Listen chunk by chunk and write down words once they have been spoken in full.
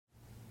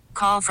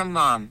Call from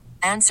mom.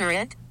 Answer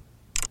it.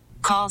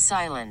 Call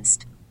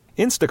silenced.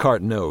 Instacart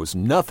knows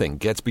nothing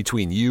gets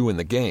between you and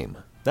the game.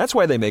 That's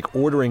why they make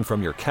ordering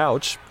from your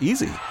couch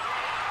easy.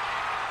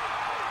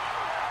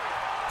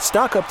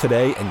 Stock up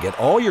today and get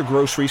all your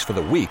groceries for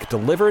the week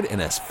delivered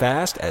in as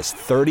fast as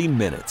 30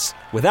 minutes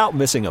without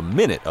missing a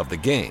minute of the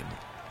game.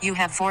 You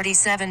have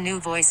 47 new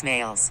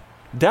voicemails.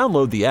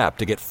 Download the app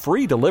to get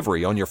free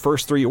delivery on your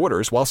first 3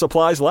 orders while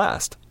supplies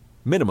last.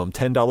 Minimum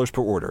 $10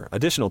 per order.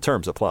 Additional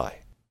terms apply.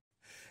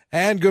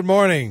 And good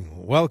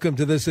morning. Welcome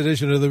to this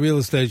edition of the Real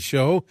Estate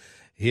Show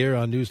here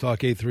on News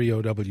Talk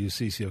 830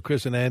 WCCO.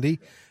 Chris and Andy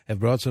have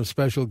brought some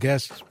special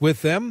guests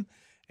with them,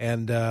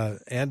 and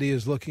Andy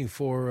is looking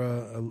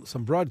for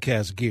some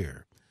broadcast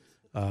gear.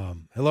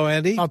 Hello,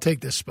 Andy. I'll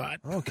take this spot.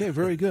 Okay,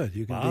 very good.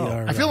 You can be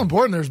our. I feel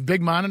important. There's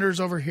big monitors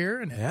over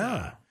here, and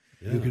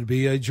you can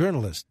be a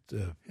journalist.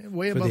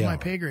 Way above my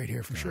pay grade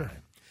here for sure.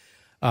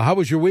 Right. How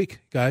was your week,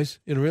 guys,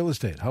 in real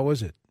estate? How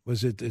was it?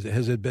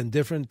 Has it been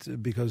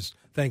different because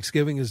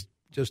Thanksgiving is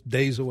just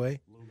days away?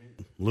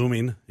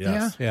 Looming,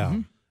 yes. Yeah.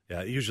 Mm-hmm.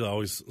 Yeah, it usually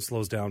always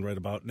slows down right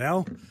about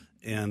now,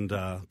 and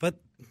but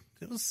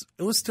it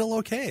was still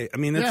okay. I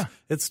mean,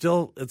 it's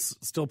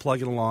still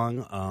plugging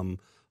along.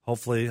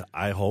 Hopefully,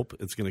 I hope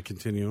it's going to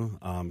continue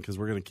because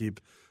we're going to keep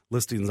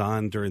listings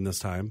on during this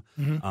time.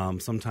 Mm-hmm.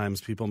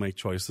 Sometimes people make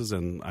choices,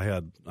 and I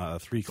had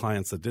 3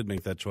 clients that did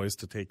make that choice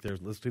to take their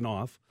listing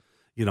off,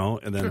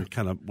 and then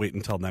kind of wait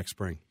until next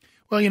spring.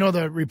 Well,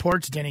 the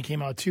reports, Denny,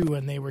 came out too,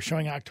 and they were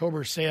showing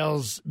October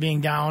sales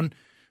being down.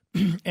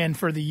 And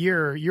for the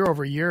year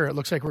over year, it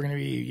looks like we're going to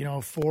be,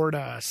 4 to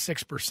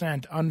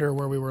 6% under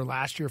where we were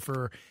last year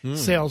for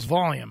sales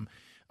volume.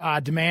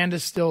 Demand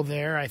is still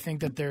there. I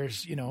think that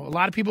there's, a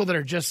lot of people that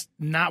are just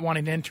not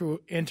wanting to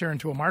enter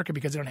into a market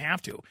because they don't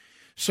have to.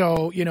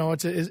 So,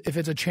 if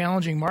it's a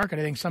challenging market,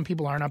 I think some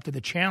people aren't up to the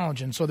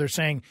challenge. And so they're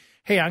saying,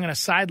 hey, I'm going to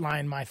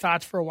sideline my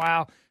thoughts for a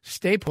while,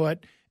 stay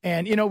put.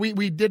 And,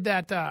 we did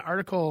that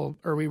article,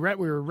 or we were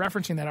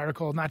referencing that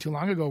article not too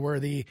long ago where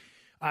the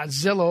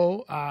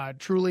Zillow,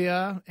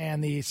 Trulia,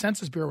 and the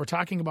Census Bureau were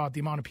talking about the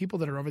amount of people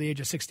that are over the age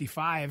of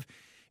 65.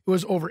 It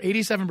was over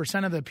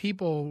 87% of the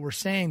people were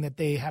saying that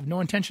they have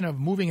no intention of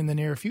moving in the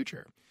near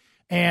future.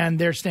 And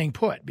they're staying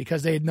put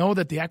because they know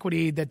that the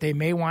equity that they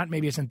may want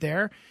maybe isn't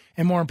there.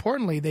 And more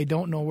importantly, they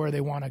don't know where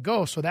they want to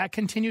go. So that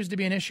continues to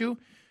be an issue.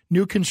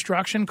 New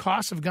construction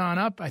costs have gone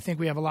up. I think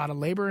we have a lot of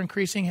labor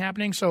increasing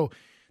happening. So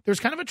there's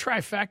kind of a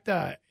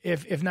trifecta,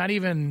 if not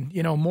even,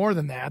 more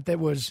than that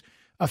was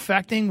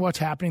affecting what's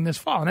happening this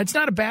fall. And it's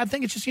not a bad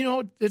thing. It's just,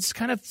 it's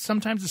kind of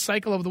sometimes the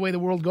cycle of the way the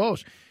world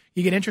goes.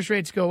 You get interest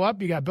rates go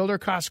up, you got builder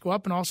costs go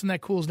up, and all of a sudden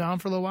that cools down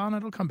for a little while, and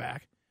it'll come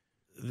back.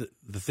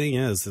 The thing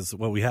is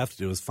what we have to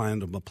do is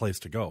find a place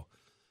to go.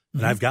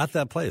 And I've got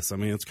that place. I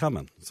mean, it's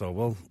coming.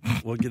 So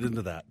we'll get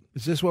into that.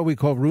 Is this what we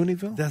call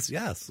Rooneyville?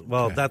 Yes.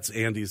 Well, that's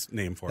Andy's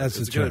name for it. That's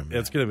the term.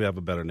 It's going to have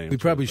a better name. We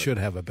probably should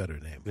have a better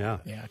name. Yeah.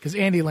 Yeah, because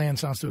Andy Land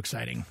sounds too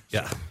exciting.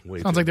 Yeah.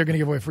 Sounds like they're going to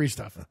give away free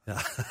stuff.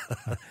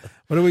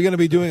 What are we going to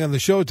be doing on the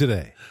show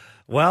today?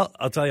 Well,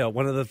 I'll tell you,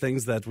 one of the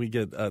things that we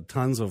get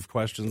tons of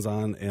questions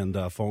on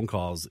and phone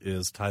calls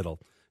is title,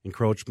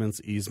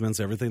 encroachments, easements,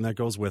 everything that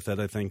goes with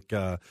it. I think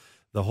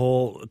the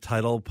whole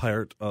title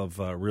part of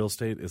real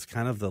estate is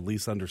kind of the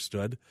least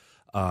understood.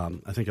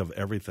 I think of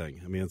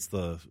everything. I mean, it's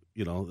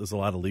there's a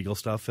lot of legal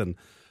stuff. And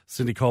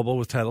Cindy Coble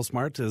with Title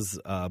Smart is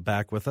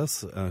back with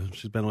us.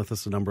 She's been with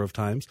us a number of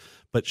times,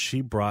 but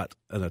she brought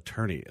an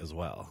attorney as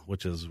well,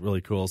 which is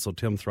really cool. So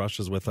Tim Thrush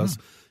is with us.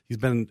 He's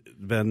been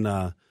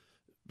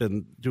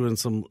doing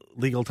some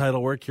legal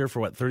title work here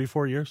for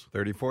 34 years?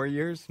 34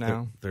 years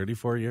now.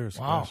 34 years.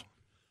 Wow. Gosh.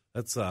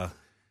 That's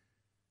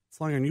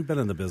longer than you've been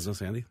in the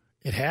business, Andy.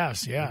 It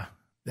has, yeah.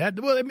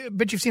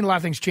 But you've seen a lot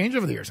of things change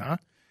over the years, huh?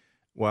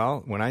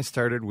 Well, when I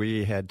started,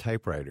 we had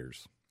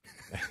typewriters.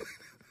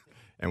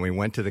 And we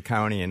went to the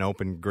county and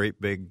opened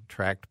great big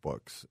tract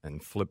books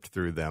and flipped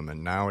through them.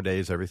 And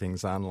nowadays,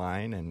 everything's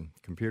online and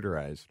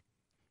computerized.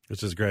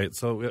 Which is great.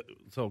 So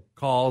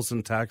calls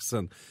and texts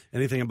and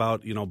anything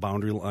about,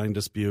 boundary line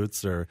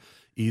disputes or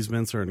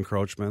easements or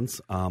encroachments.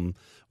 One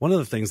of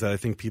the things that I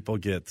think people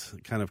get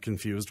kind of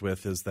confused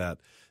with is that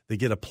they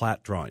get a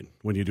plat drawing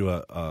when you do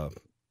a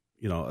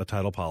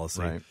title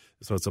policy. Right.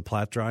 So it's a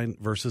plat drawing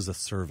versus a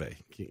survey.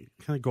 Can you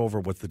kind of go over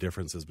what the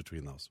difference is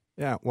between those?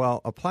 Yeah,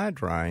 well, a plat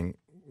drawing,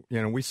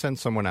 we send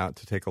someone out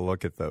to take a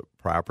look at the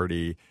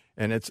property,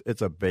 and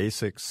it's a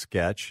basic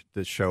sketch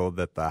to show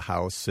that the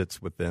house sits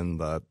within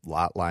the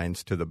lot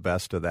lines to the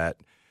best of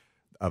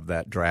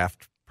that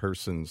draft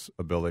person's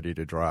ability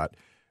to draw it.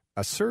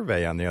 A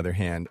survey, on the other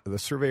hand, the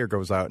surveyor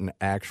goes out and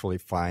actually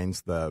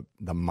finds the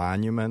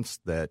monuments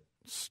that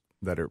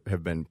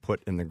have been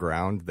put in the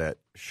ground that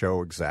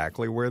show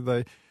exactly where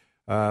the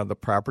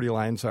property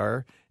lines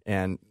are,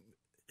 and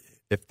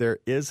if there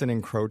is an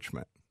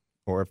encroachment,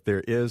 or if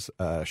there is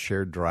a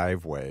shared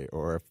driveway,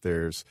 or if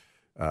there's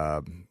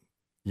the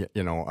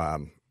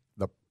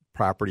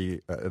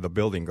property, the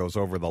building goes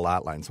over the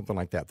lot line, something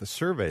like that, the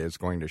survey is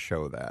going to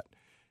show that.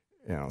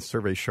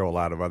 Surveys show a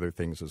lot of other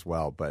things as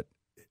well, but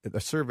the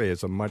survey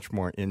is a much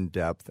more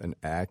in-depth and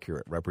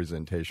accurate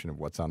representation of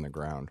what's on the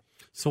ground.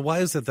 So why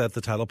is it that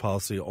the title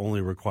policy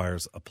only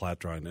requires a plat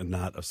drawing and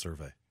not a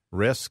survey?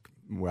 Risk.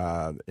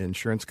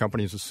 Insurance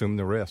companies assume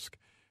the risk.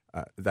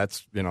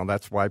 That's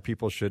why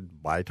people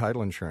should buy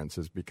title insurance,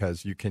 is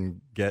because you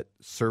can get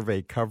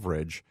survey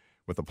coverage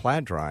with a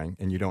plat drawing,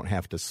 and you don't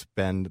have to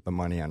spend the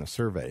money on a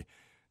survey.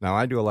 Now,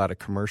 I do a lot of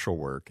commercial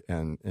work,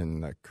 and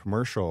in the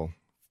commercial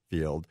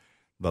field,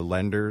 the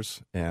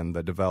lenders and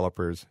the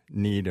developers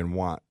need and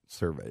want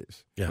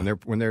surveys. Yeah.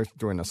 When they're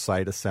doing a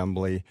site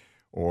assembly,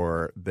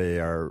 or they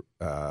are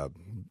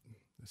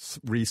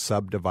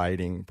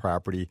re-subdividing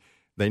property,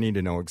 they need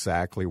to know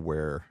exactly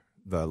where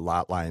the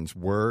lot lines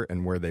were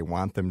and where they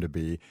want them to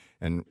be.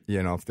 And,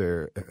 if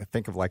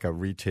think of like a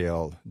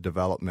retail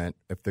development,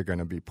 if they're going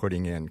to be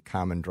putting in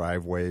common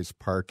driveways,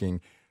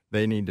 parking,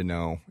 they need to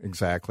know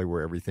exactly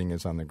where everything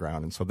is on the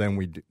ground. And so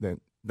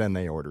then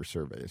they order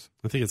surveys.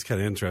 I think it's kind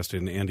of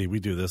interesting, Andy. We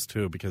do this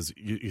too, because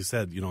you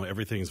said,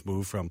 everything's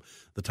moved from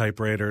the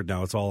typewriter.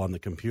 Now it's all on the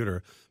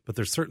computer, but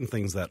there's certain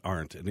things that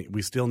aren't, and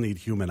we still need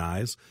human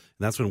eyes.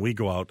 And that's when we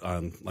go out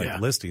on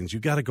listings. You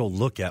got to go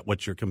look at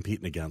what you're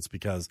competing against,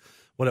 because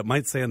what it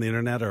might say on the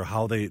internet, or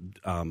how they,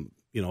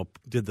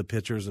 did the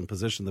pictures and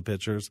positioned the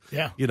pictures,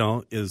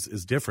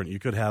 is different. You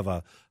could have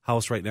a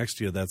house right next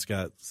to you that's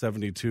got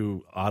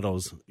 72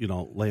 autos,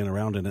 laying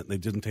around in it, and they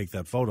didn't take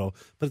that photo,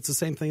 but it's the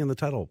same thing in the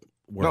title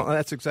world. No,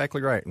 that's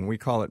exactly right, and we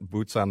call it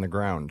boots on the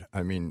ground.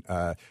 I mean,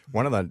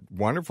 one of the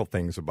wonderful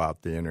things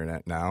about the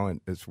internet now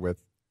is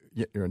with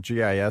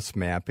GIS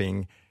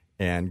mapping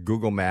and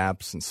Google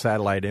Maps and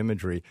satellite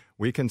imagery,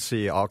 we can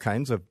see all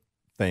kinds of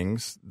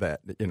things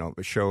that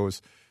it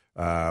shows.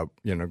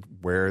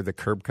 Where the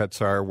curb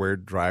cuts are, where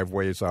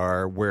driveways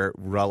are, where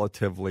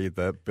relatively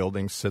the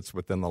building sits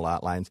within the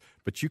lot lines.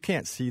 But you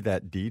can't see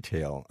that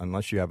detail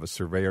unless you have a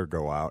surveyor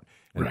go out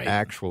and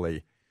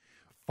actually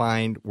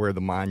find where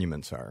the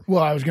monuments are.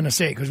 Well, I was going to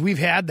say, because we've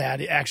had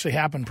that actually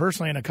happen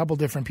personally in a couple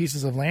different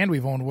pieces of land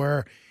we've owned,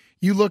 where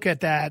you look at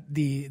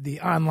the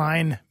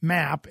online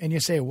map and you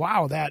say,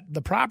 wow,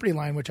 the property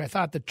line, which I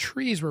thought the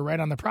trees were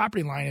right on the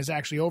property line, is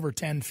actually over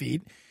 10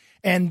 feet.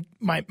 And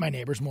my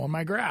neighbor's mowing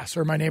my grass,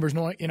 or my neighbor's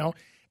mowing,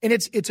 and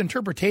it's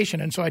interpretation.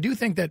 And so I do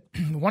think that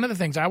one of the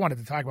things I wanted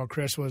to talk about,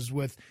 Chris, was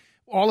with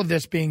all of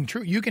this being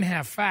true, you can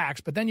have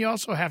facts, but then you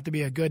also have to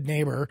be a good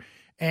neighbor,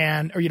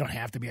 or you don't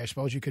have to be, I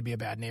suppose. You could be a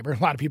bad neighbor. A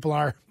lot of people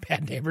are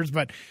bad neighbors,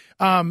 but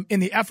in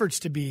the efforts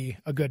to be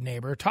a good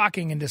neighbor,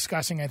 talking and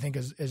discussing, I think,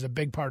 is a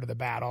big part of the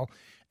battle.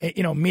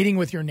 Meeting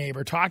with your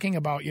neighbor, talking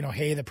about,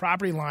 hey, the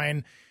property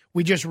line,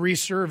 we just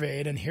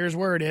resurveyed, and here's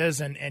where it is,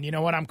 and you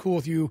know what, I'm cool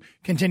with you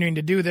continuing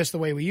to do this the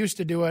way we used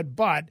to do it,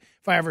 but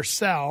if I ever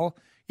sell,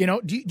 do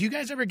you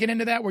guys ever get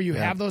into that where you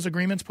have those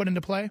agreements put into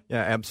play?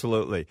 Yeah,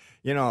 absolutely.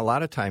 A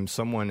lot of times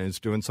someone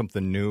is doing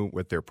something new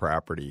with their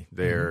property.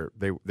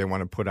 They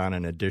want to put on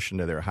an addition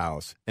to their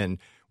house, and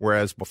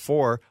whereas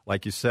before,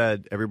 like you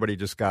said, everybody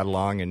just got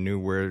along and knew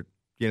where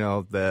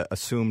the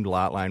assumed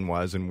lot line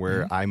was and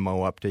where I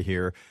mow up to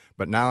here,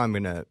 but now I'm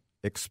going to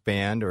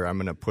expand, or I'm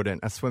going to put in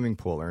a swimming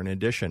pool or an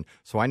addition.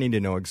 So I need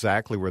to know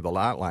exactly where the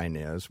lot line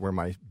is, where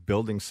my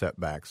building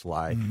setbacks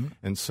lie.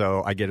 And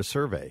so I get a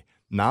survey.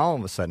 Now all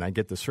of a sudden I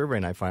get the survey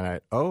and I find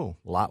out,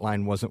 lot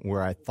line wasn't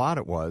where I thought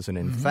it was. And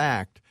in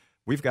fact,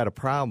 we've got a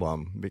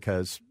problem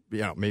because,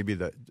 maybe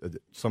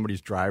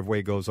somebody's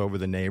driveway goes over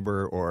the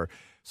neighbor, or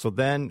so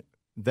then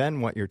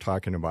what you're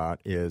talking about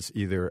is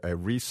either a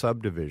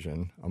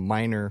re-subdivision, a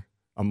minor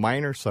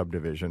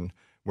subdivision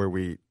where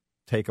we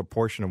take a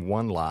portion of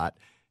one lot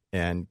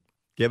and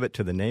give it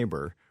to the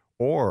neighbor,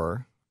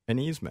 or an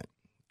easement.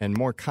 And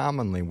more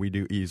commonly, we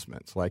do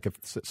easements. Like if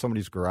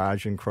somebody's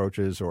garage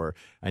encroaches, or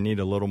I need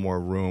a little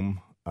more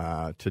room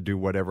to do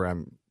whatever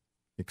I'm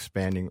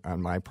expanding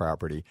on my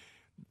property,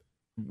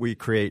 we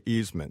create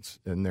easements,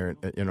 and they're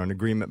an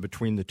agreement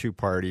between the two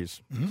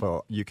parties,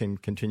 so you can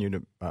continue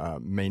to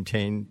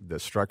maintain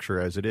the structure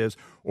as it is.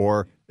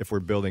 Or if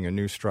we're building a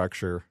new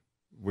structure,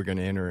 we're going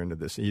to enter into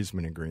this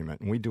easement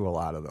agreement, and we do a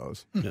lot of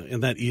those. Yeah,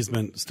 and that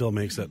easement still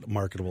makes it a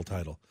marketable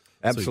title.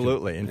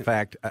 Absolutely. In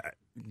fact,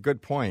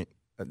 good point.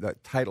 The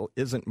title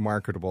isn't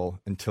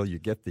marketable until you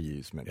get the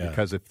easement,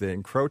 because if the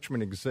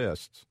encroachment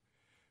exists,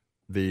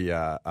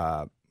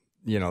 a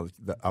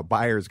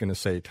buyer is going to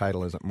say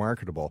title isn't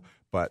marketable.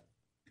 But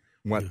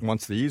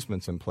once the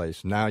easement's in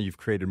place, now you've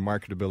created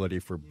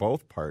marketability for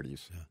both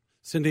parties. Yeah.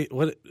 Cindy,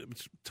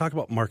 talk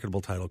about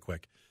marketable title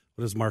quick.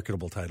 What does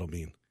marketable title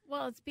mean?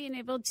 Well, it's being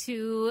able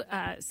to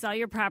sell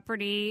your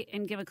property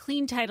and give a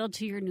clean title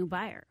to your new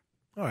buyer.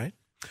 All right.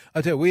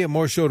 I'll tell you, we have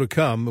more show to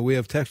come. We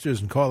have texters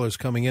and callers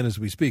coming in as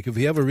we speak. If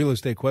you have a real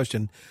estate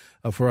question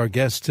for our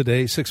guests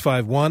today,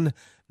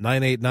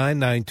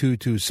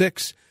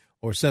 651-989-9226,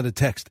 or send a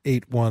text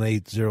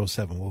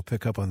 81807. We'll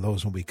pick up on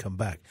those when we come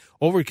back.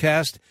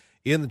 Overcast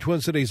in the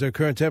Twin Cities, our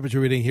current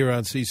temperature reading here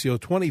on CCO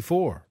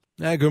 24.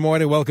 Good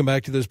morning. Welcome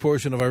back to this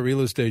portion of our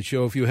real estate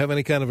show. If you have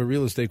any kind of a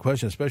real estate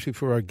question, especially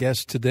for our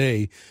guests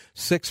today,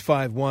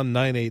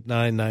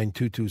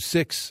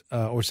 651-989-9226,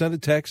 or send a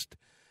text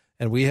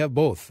And we have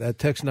both. That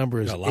text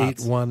number is Got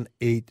lots.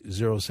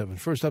 81807.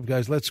 First up,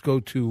 guys, let's go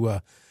to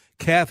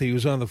Kathy,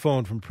 who's on the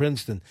phone from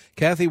Princeton.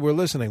 Kathy, we're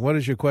listening. What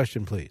is your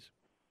question, please?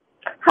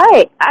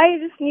 Hi, I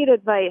just need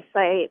advice.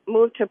 I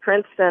moved to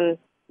Princeton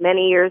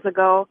many years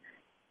ago,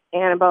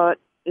 and about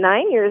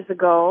 9 years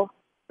ago,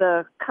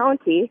 the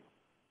county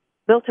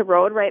built a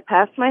road right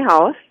past my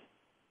house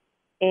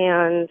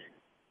and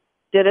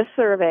did a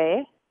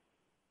survey,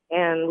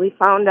 and we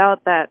found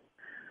out that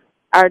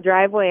our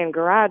driveway and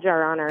garage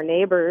are on our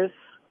neighbor's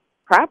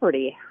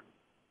property.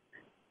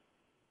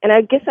 And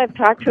I guess I've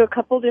talked to a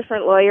couple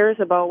different lawyers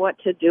about what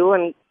to do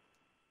and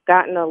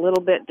gotten a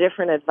little bit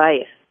different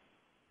advice.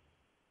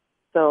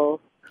 So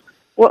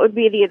what would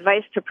be the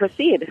advice to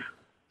proceed?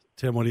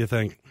 Tim, what do you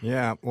think?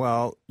 Yeah,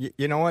 well,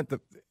 you know what?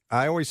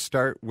 I always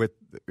start with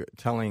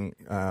telling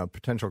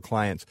potential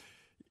clients,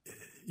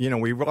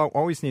 we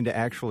always need to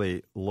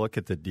actually look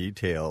at the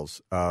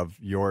details of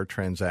your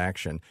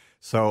transaction.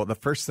 So the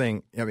first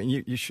thing,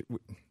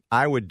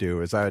 I would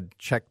do is I would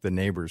check the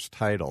neighbor's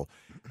title.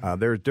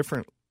 There are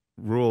different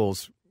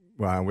rules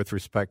with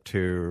respect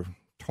to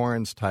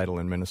Torrens title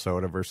in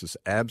Minnesota versus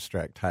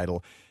abstract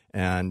title,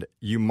 and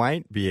you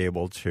might be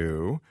able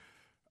to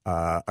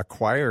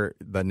acquire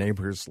the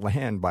neighbor's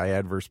land by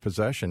adverse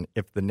possession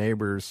if the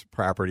neighbor's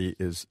property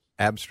is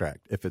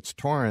abstract. If it's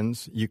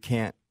Torrens, you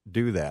can't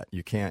do that.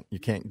 You can't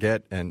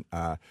get and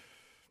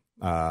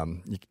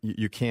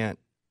you can't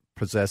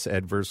possess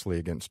adversely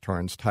against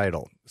Torrens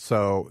title.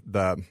 So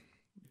the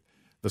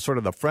sort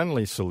of the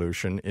friendly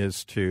solution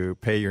is to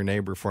pay your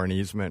neighbor for an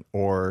easement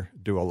or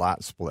do a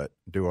lot split,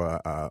 do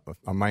a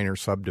minor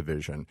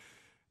subdivision.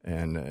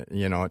 And,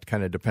 it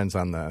kind of depends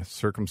on the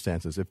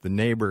circumstances. If the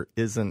neighbor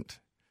isn't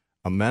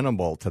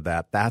amenable to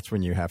that, that's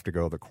when you have to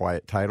go the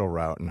quiet title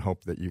route and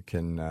hope that you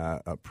can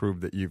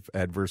prove that you've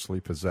adversely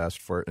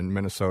possessed for, in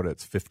Minnesota,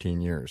 it's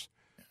 15 years.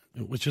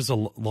 Which is a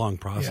long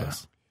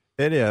process. Yeah.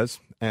 It is.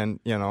 And,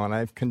 and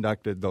I've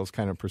conducted those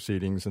kind of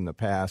proceedings in the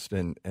past,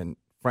 and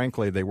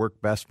frankly, they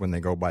work best when they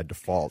go by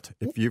default.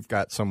 If you've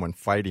got someone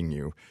fighting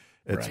you,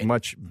 it's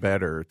much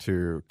better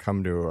to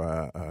come to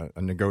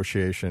a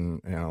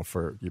negotiation,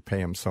 for you pay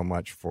them so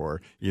much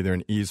for either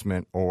an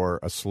easement or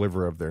a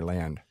sliver of their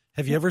land.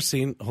 Have you ever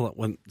seen, hold on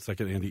 1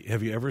 second, Andy,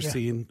 have you ever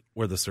seen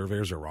where the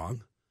surveyors are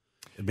wrong?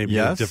 Maybe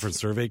a different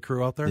survey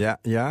crew out there?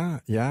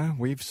 Yeah,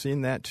 we've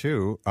seen that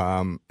too.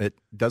 It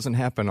doesn't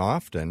happen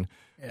often,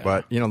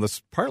 but,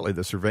 partly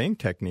the surveying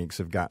techniques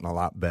have gotten a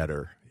lot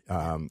better.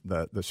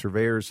 The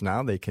surveyors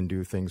now, they can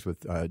do things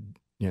with,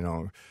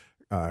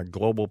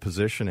 global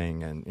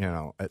positioning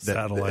and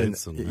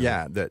satellites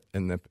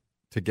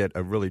to get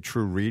a really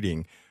true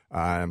reading.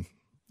 In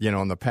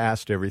the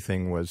past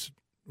everything was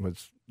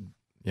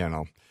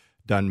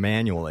done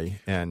manually,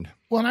 and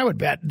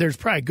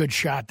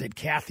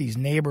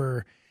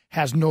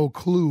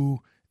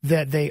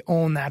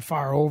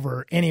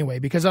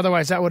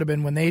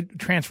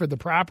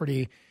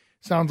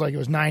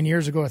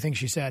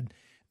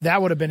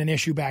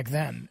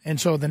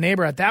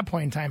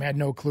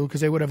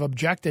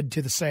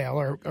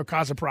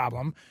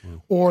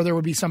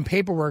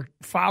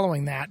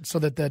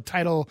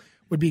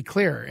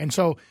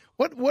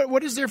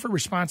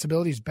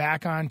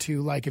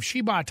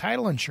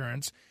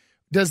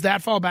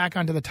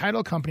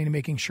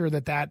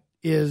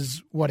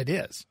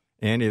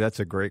Andy, that's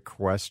a great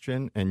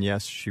question. And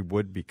yes, she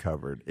would be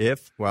covered.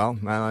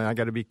 I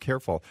got to be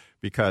careful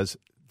because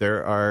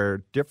there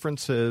are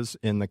differences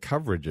in the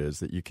coverages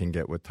that you can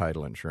get with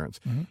title insurance.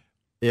 Mm-hmm.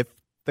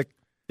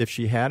 If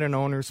she had an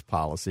owner's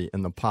policy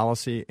and the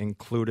policy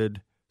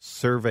included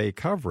survey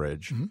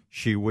coverage,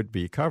 she would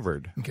be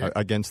covered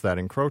against that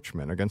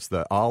encroachment, against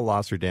all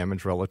loss or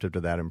damage relative to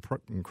that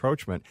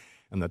encroachment,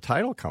 and the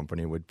title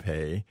company would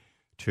pay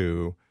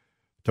to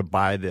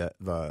buy the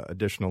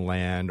additional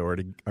land or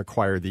to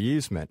acquire the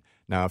easement.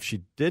 Now, if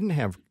she didn't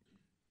have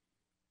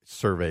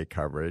survey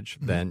coverage,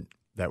 then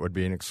that would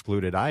be an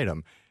excluded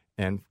item.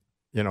 And,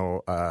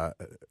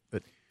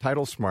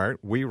 Title Smart,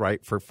 we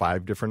write for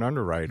 5 different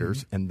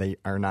underwriters, and they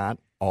don't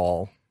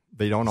all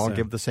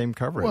give the same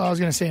coverage. Well, I was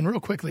going to say, and real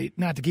quickly,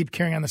 not to keep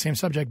carrying on the same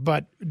subject,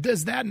 but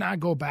does that not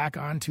go back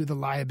onto the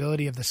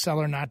liability of the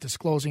seller not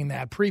disclosing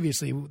that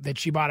previously that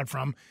she bought it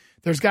from?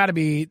 There's got to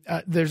be,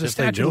 there's a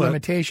statute of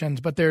limitations,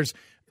 but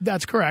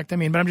that's correct. I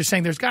mean, but I'm just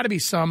saying there's got to be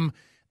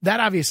that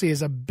obviously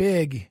is a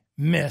big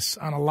miss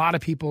on a lot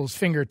of people's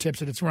fingertips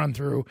that it's run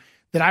through,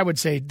 that I would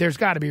say there's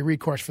got to be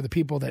recourse for the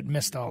people that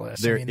missed all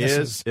this. There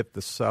is if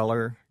the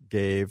seller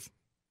gave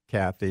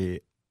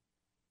Kathy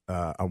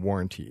a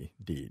warranty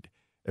deed.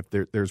 If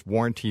there's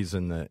warranties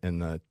in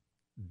the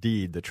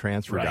deed, the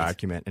transfer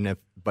document, and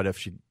if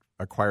she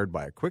acquired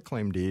by a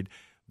quitclaim deed,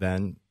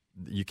 then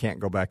you can't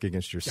go back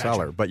against your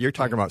seller. But you're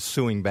talking about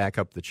suing back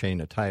up the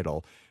chain of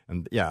title,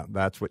 and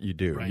that's what you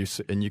do. Right.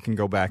 And you can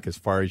go back as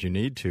far as you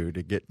need to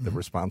get the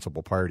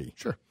responsible party.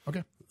 Sure.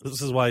 Okay.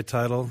 This is why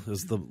title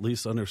is the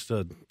least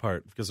understood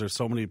part, because there's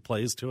so many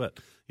plays to it.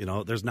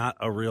 There's not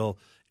a real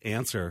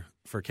answer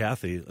for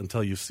Kathy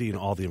until you've seen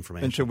all the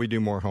information. Until we do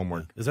more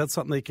homework. Is that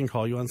something they can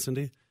call you on,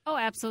 Cindy? Oh,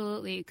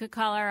 absolutely. You could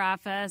call our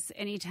office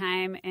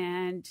anytime,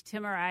 and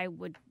Tim or I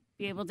would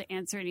be able to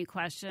answer any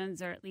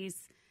questions or at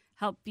least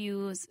help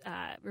you,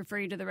 refer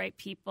you to the right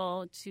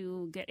people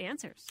to get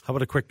answers. How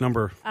about a quick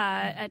number?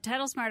 At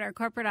Title Smart, our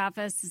corporate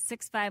office is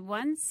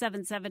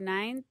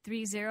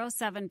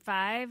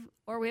 651-779-3075,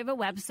 or we have a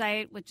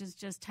website, which is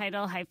just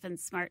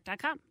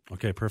title-smart.com.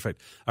 Okay, perfect.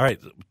 All right,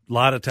 a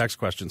lot of text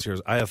questions here.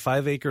 I have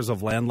 5 acres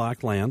of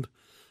landlocked land.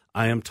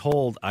 I am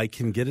told I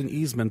can get an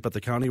easement, but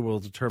the county will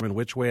determine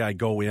which way I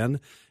go in,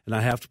 and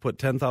I have to put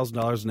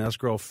 $10,000 in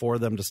escrow for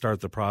them to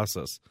start the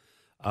process.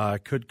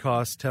 Could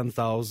cost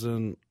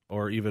 $10,000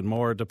 or even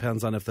more,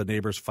 depends on if the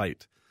neighbors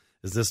fight.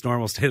 Is this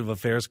normal state of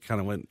affairs? Kind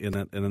of went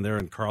in there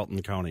in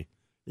Carlton County.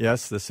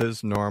 Yes, this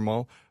is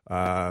normal.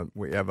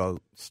 We have a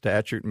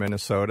statute in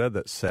Minnesota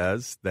that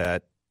says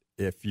that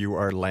if you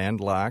are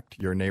landlocked,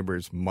 your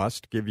neighbors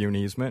must give you an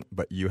easement,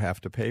 but you have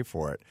to pay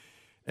for it.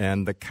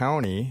 And the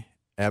county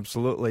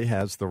absolutely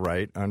has the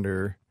right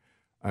under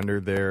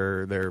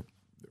their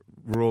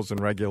rules and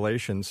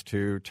regulations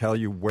to tell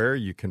you where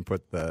you can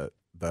put the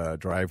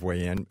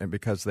driveway in, and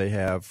because they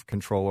have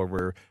control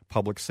over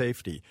public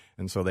safety,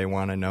 and so they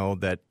want to know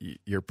that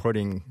you're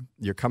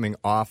coming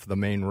off the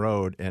main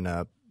road in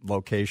a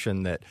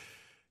location that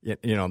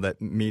that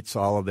meets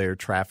all of their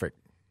traffic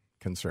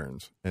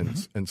concerns,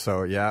 and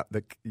so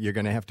you're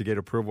going to have to get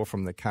approval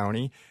from the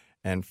county,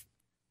 and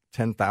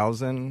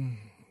 $10,000.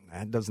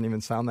 That doesn't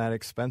even sound that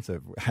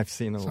expensive. I've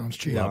seen Sounds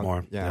cheap. A lot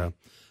more. Yeah.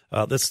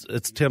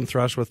 It's Tim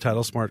Thrush with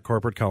Title Smart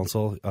Corporate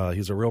Counsel.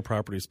 He's a real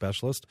property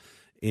specialist.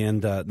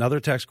 And another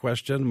text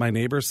question. My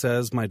neighbor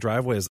says my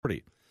driveway is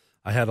pretty.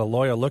 I had a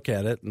lawyer look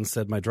at it and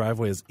said my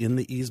driveway is in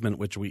the easement,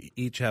 which we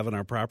each have in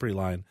our property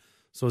line.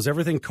 So is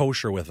everything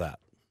kosher with that?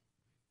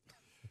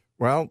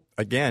 Well,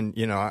 again,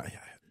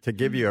 to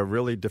give you a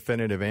really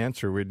definitive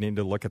answer, we'd need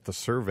to look at the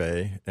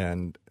survey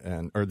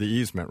or the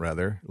easement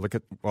rather. Look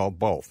at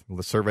both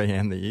the survey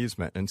and the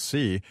easement and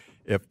see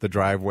if the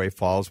driveway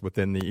falls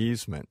within the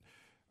easement.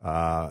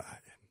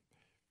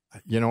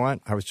 You know what?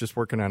 I was just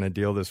working on a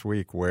deal this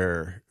week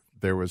where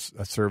there was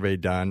a survey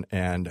done,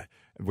 and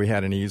we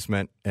had an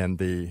easement, and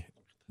the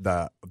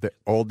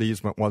old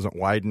easement wasn't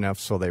wide enough,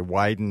 so they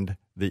widened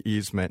the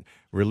easement,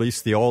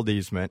 released the old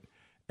easement,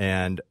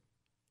 and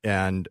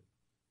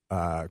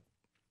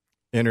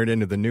entered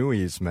into the new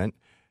easement,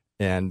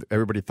 and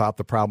everybody thought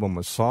the problem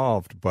was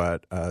solved,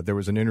 but there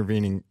was an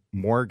intervening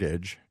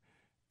mortgage,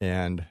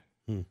 and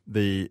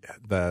the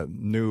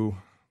new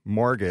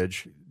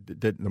mortgage,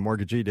 the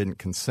mortgagee didn't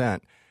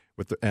consent,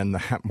 and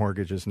the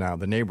mortgage is now,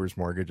 the neighbor's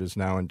mortgage is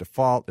now in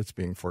default. It's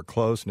being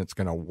foreclosed, and it's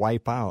going to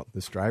wipe out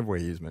this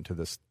driveway easement to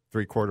this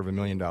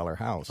 $750,000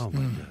 house. Oh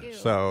my gosh!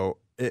 So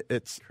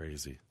it's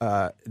crazy.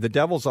 The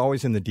devil's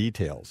always in the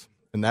details,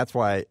 and that's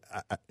why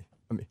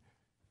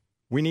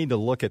we need to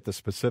look at the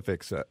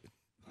specifics.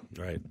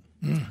 Right.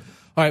 All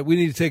right, we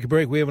need to take a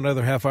break. We have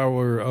another half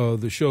hour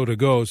of the show to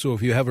go. So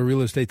if you have a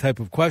real estate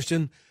type of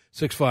question,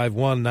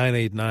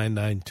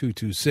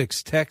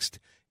 651-989-9226. Text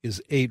is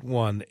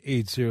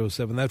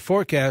 81807. That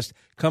forecast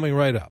coming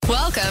right up.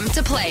 Welcome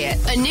to Play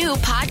It, a new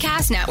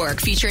podcast network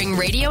featuring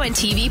radio and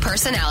TV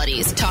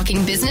personalities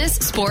talking business,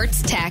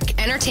 sports, tech,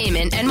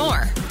 entertainment, and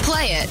more.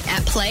 Play it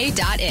at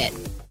play.it.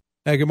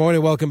 Hey, good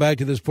morning. Welcome back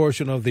to this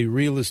portion of the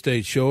Real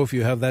Estate Show. If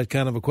you have that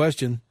kind of a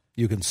question,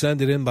 you can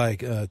send it in by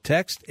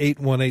text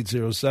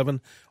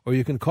 81807, or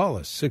you can call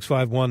us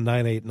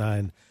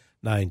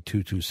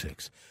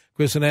 651-989-9226.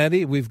 Chris and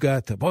Andy, we've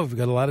got a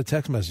lot of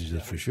text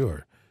messages for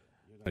sure.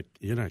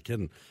 You're not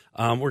kidding.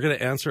 We're going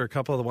to answer a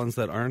couple of the ones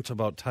that aren't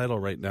about title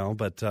right now,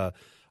 but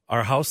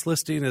our house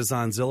listing is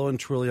on Zillow and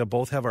Trulia.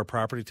 Both have our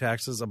property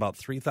taxes about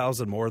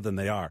 $3,000 more than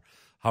they are.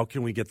 How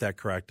can we get that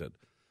corrected?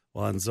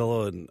 Well, on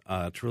Zillow and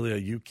Trulia,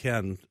 you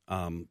can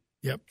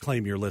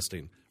claim your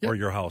listing or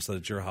your house, that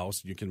it's your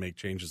house. You can make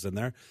changes in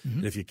there.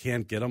 And if you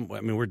can't get them,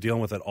 we're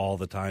dealing with it all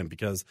the time,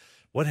 because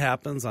what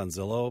happens on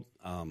Zillow,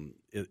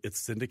 it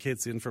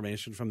syndicates the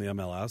information from the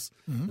MLS,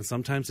 and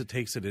sometimes it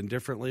takes it in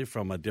differently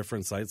from a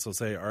different site. So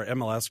say our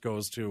MLS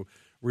goes to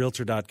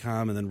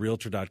Realtor.com, and then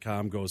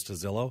Realtor.com goes to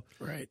Zillow.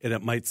 Right. And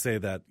it might say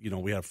that,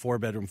 we have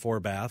 4-bedroom,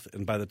 4-bath,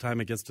 and by the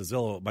time it gets to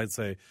Zillow, it might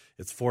say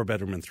it's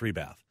 4-bedroom and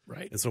 3-bath.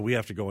 Right. And so we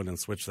have to go in and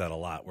switch that a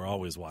lot. We're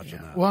always watching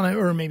that. Well,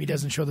 or maybe it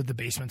doesn't show that the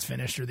basement's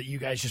finished, or that you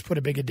guys just put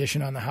a big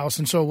addition on the house.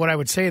 And so what I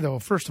would say, though,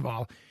 first of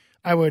all,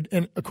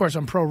 and of course,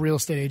 I'm pro real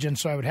estate agent,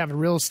 so I would have a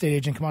real estate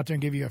agent come out there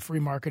and give you a free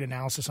market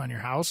analysis on your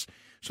house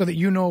so that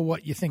you know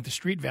what you think the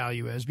street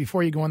value is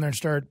before you go in there and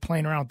start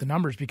playing around with the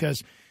numbers,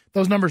 because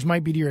those numbers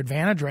might be to your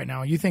advantage right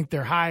now. You think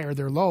they're high or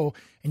they're low,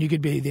 and you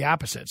could be the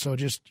opposite. So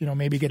just,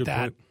 maybe get that.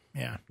 Point.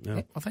 Yeah.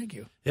 Well, thank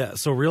you. Yeah.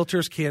 So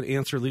realtors can't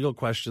answer legal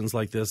questions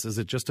like this. Is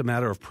it just a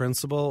matter of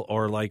principle,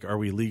 or are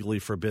we legally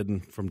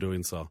forbidden from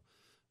doing so?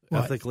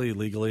 What? Ethically,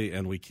 legally,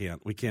 and we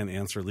can't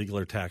answer legal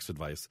or tax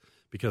advice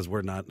because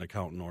we're not an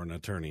accountant or an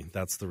attorney.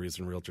 That's the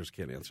reason realtors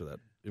can't answer that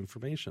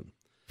information.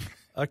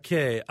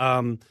 Okay.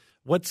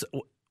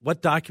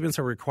 what documents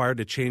are required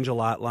to change a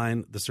lot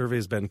line? The survey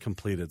has been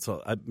completed.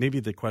 So maybe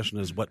the question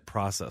is what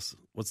process?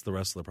 What's the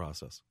rest of the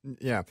process?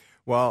 Yeah.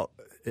 Well,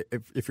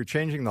 if you're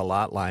changing the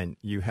lot line,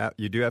 you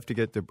do have to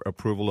get the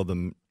approval of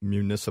the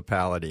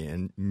municipality.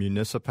 And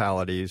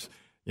municipalities,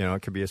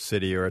 it could be a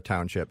city or a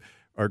township,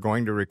 are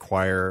going to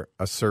require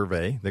a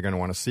survey. They're going to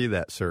want to see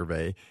that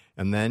survey.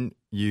 And then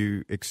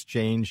you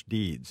exchange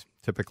deeds,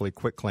 typically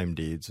quitclaim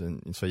deeds.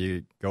 And so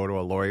you go to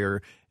a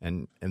lawyer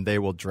and they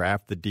will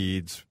draft the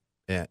deeds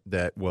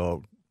that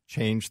will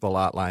change the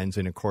lot lines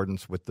in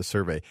accordance with the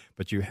survey.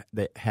 But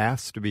it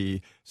has to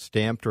be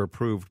stamped or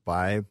approved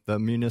by the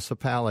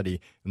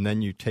municipality, and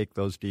then you take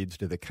those deeds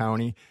to the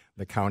county.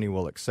 The county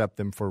will accept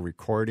them for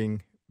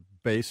recording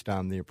based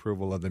on the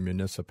approval of the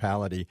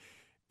municipality,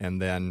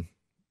 and then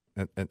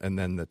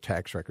the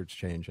tax records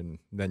change, and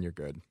then you're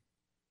good.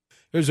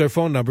 Here's our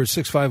phone number,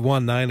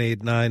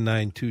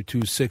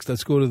 651-989-9226.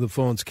 Let's go to the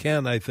phones.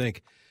 Ken, I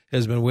think,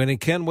 has been waiting.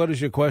 Ken, what is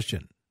your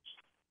question?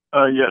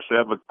 Yes, I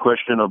have a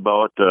question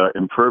about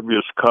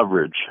impervious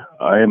coverage.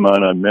 I am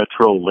on a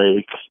metro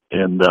lake,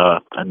 and a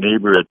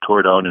neighbor had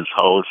tore down his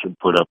house and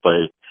put up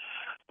a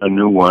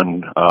new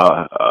one,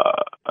 a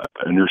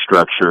new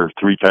structure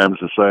 3 times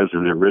the size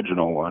of the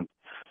original one.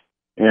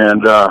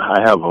 And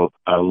I have a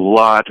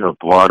lot of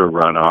water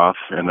runoff,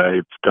 and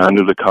I've gone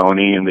to the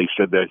county, and they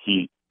said that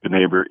the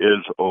neighbor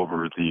is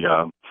over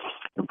the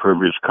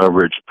impervious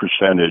coverage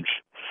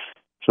percentage.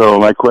 So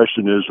my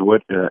question is,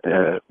 what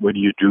do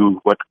you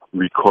do? What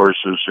recourse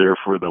is there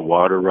for the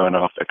water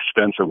runoff,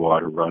 extensive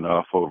water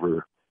runoff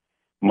over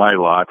my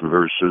lot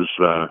versus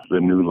the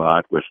new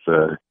lot with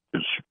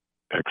its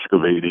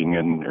excavating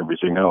and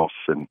everything else?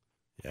 And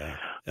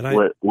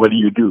what do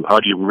you do?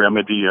 How do you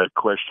remedy a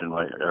question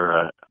like?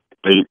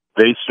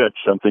 They said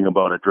something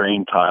about a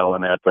drain tile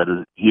and that, but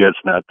he has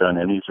not done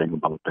anything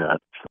about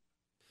that.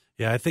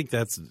 Yeah, I think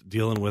that's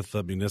dealing with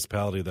the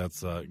municipality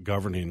that's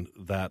governing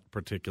that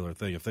particular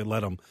thing. If they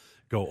let them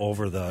go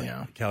over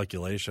the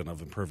calculation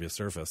of impervious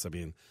surface, I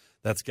mean,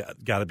 that's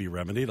got to be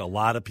remedied. A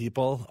lot of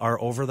people are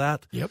over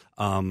that. Yep.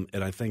 And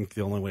I think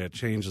the only way it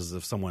changes is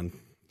if someone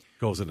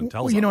goes in and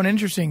tells them. You know, and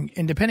interesting,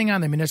 and depending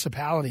on the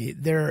municipality,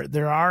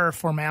 there are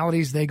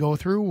formalities they go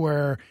through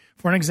where,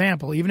 for an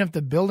example, even if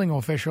the building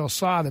official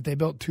saw that they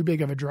built too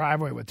big of a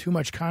driveway with too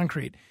much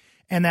concrete,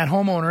 and that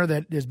homeowner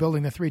that is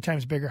building the 3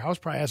 times bigger house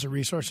probably has the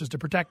resources to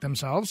protect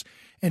themselves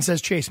and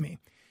says, chase me.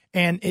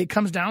 And it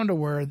comes down to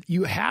where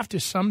you have to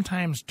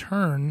sometimes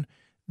turn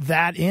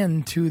that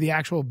into the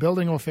actual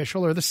building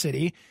official or the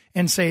city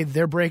and say,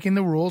 they're breaking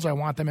the rules, I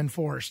want them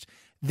enforced.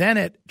 Then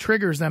it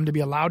triggers them to be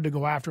allowed to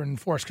go after and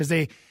enforce, because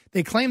they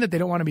claim that they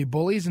don't want to be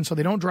bullies, and so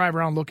they don't drive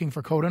around looking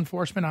for code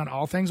enforcement on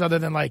all things other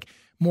than like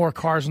more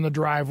cars in the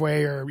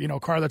driveway or,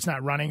 car that's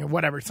not running or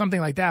whatever, something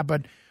like that.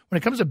 But when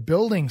it comes to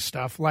building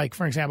stuff, like,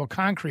 for example,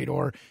 concrete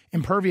or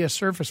impervious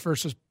surface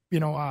versus,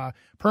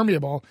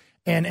 permeable,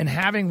 and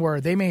having where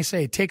they may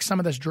say, take some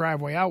of this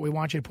driveway out, we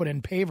want you to put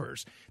in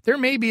pavers. There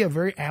may be a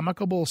very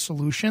amicable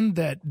solution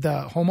that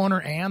the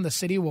homeowner and the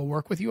city will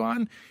work with you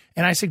on,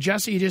 and I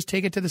suggest that you just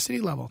take it to the city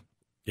level.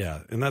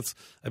 Yeah, and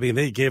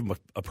they gave them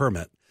a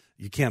permit.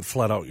 You can't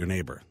flood out your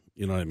neighbor.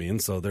 You know what I mean?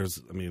 So there's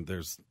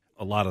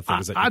a lot of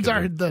things that odds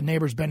are the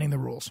neighbor's bending the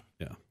rules.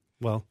 Yeah,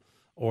 well,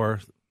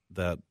 or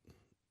that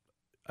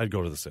I'd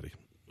go to the city.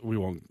 We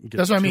won't get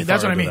That's what I mean.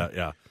 That's what I mean. That.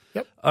 Yeah.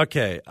 Yep.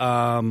 Okay.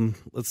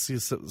 Let's see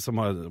some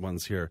other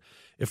ones here.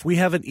 If we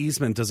have an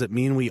easement, does it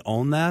mean we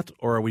own that,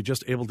 or are we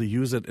just able to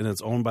use it and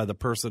it's owned by the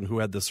person who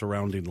had the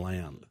surrounding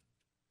land?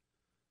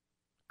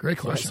 Great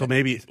question. So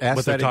maybe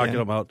what they're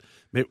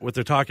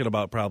talking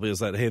about probably is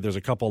that, hey, there's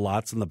a couple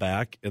lots in the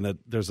back, and that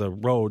there's a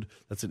road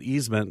that's an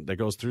easement that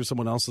goes through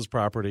someone else's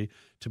property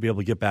to be able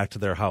to get back to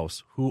their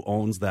house. Who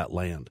owns that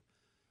land?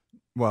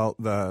 Well,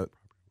 the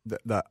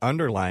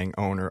underlying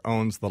owner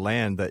owns the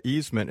land. The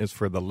easement is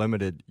for the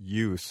limited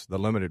use, the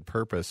limited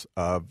purpose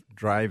of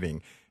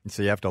driving. And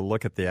so you have to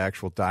look at the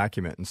actual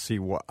document and see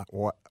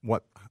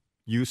what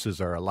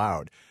uses are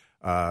allowed.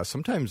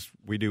 Sometimes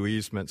we do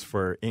easements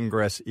for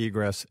ingress,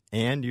 egress,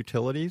 and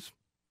utilities.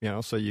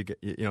 So you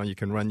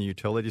can run the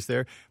utilities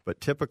there. But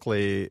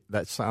typically,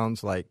 that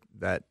sounds like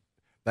that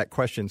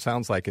question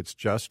sounds like it's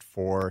just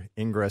for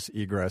ingress,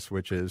 egress,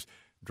 which is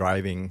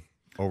driving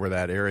over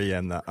that area,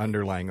 and the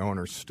underlying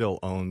owner still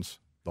owns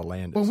the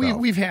land itself. Well,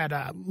 we've had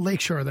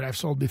Lakeshore that I've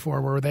sold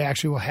before where they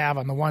actually will have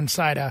on the one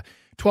side a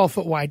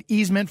 12-foot wide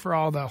easement for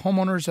all the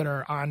homeowners that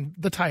are on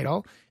the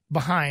title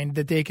behind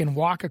that they can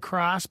walk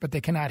across, but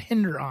they cannot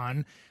hinder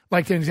on,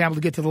 like, for example,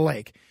 to get to the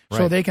lake. Right.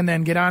 So they can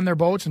then get on their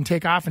boats and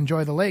take off,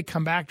 enjoy the lake,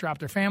 come back, drop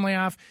their family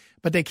off.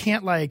 But they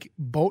can't,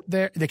 boat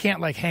there. They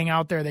can't, hang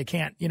out there. They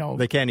can't,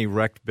 They can't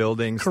erect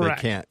buildings.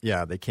 Correct.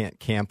 They can't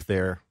camp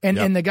there.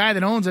 And the guy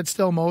that owns it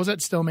still mows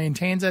it, still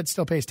maintains it,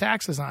 still pays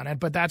taxes on it.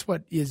 But that's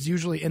what is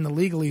usually in the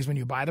legalese when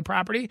you buy the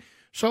property.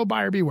 So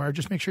buyer beware.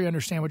 Just make sure you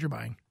understand what you're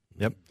buying.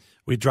 Yep.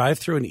 We drive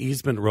through an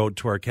easement road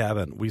to our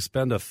cabin. We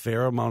spend a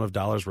fair amount of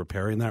dollars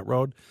repairing that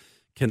road.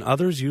 Can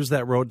others use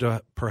that road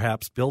to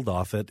perhaps build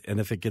off it? And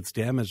if it gets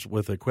damaged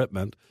with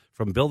equipment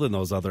from building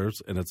those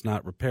others and it's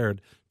not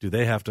repaired, do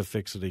they have to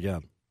fix it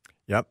again?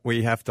 Yep,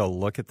 we have to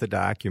look at the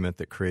document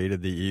that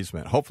created the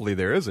easement. Hopefully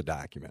there is a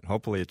document.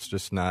 Hopefully it's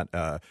just not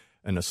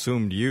an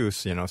assumed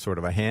use, sort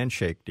of a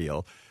handshake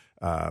deal.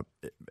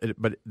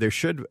 But there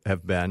should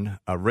have been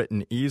a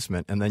written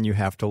easement, and then you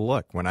have to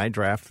look. When I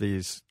draft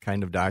these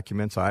kind of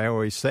documents, I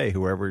always say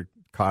whoever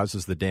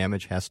causes the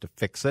damage has to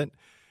fix it.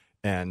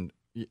 And,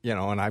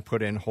 and I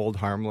put in hold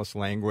harmless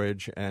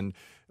language and,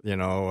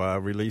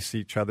 release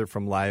each other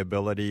from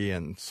liability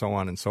and so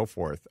on and so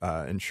forth,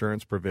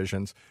 insurance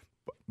provisions.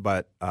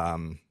 But,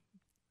 I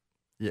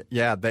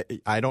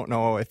don't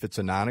know if it's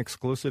a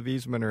non-exclusive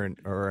easement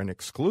or an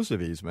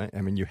exclusive easement.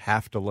 I mean, you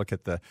have to look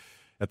at the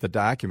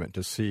document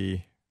to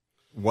see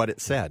what it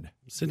said.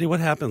 Cindy, what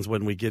happens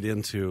when we get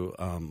into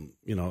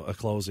a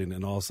closing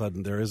and all of a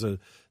sudden there's a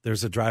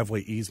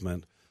driveway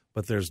easement,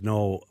 but there's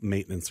no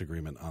maintenance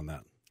agreement on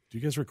that? Do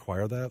you guys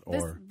require that?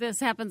 Or this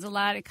happens a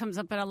lot. It comes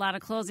up at a lot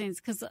of closings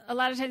because a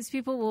lot of times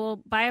people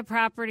will buy a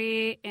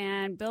property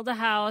and build a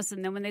house,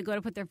 and then when they go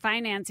to put their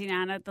financing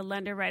on it, the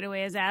lender right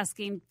away is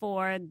asking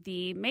for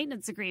the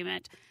maintenance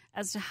agreement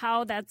as to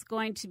how that's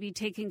going to be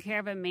taken care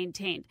of and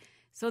maintained.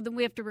 So then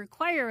we have to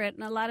require it,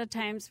 and a lot of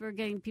times we're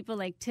getting people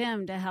like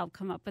Tim to help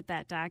come up with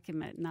that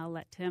document, and I'll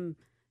let Tim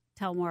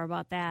tell more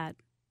about that.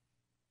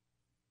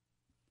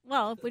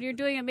 Well, when you're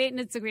doing a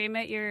maintenance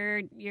agreement,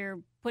 you're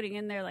putting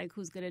in there like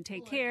who's going to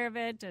take care of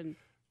it, and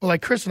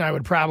like Chris and I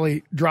would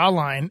probably draw a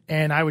line,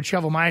 and I would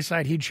shovel my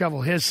side, he'd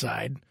shovel his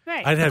side.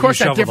 Right. I'd have of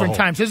course, you at different the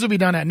times. His will be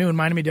done at noon.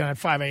 Mine will be done at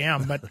 5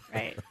 a.m. But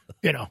right.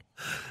 No,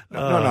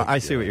 I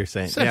see what you're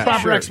saying. Set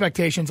proper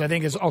expectations, I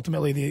think, is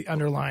ultimately the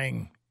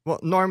underlying. Well,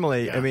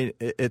 normally, I mean,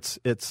 it's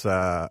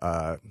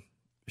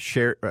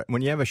shared.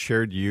 When you have a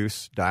shared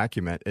use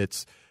document,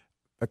 it's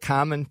a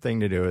common thing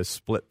to do is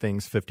split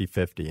things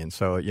 50-50. And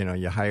so,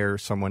 you hire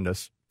someone to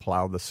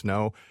plow the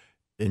snow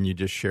and you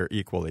just share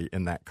equally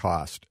in that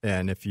cost.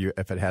 And if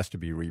it has to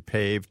be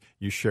repaved,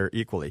 you share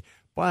equally.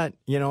 But,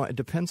 it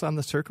depends on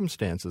the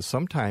circumstances.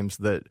 Sometimes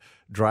the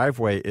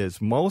driveway is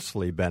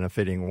mostly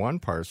benefiting one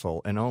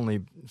parcel and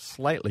only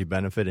slightly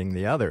benefiting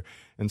the other.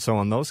 And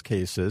so in those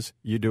cases,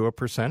 you do a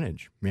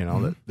percentage,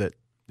 that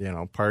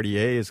party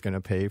A is going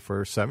to pay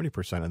for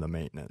 70% of the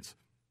maintenance.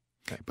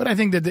 But I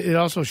think that it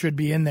also should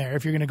be in there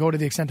if you're going to go to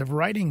the extent of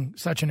writing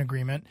such an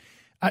agreement.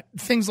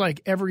 Things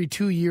like every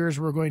 2 years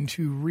we're going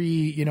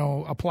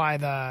to apply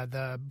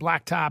the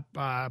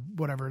blacktop,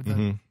 whatever, I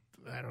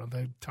don't know,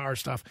 the tar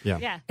stuff.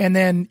 Yeah. And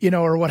then,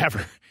 or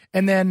whatever.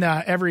 And then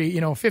every,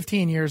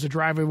 15 years a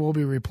driveway will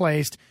be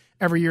replaced.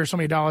 Every year so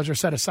many dollars are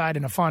set aside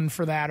in a fund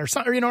for that or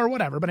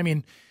whatever. But I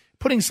mean,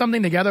 putting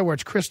something together where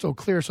it's crystal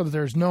clear so that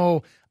there's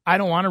no, I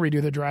don't want to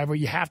redo the driveway.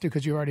 You have to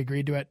because you already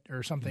agreed to it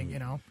or something,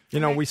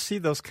 we see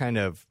those kind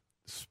of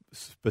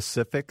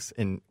specifics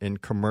in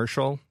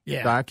commercial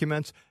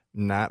documents,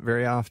 not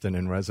very often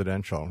in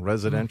residential.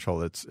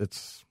 Residential, it's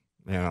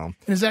And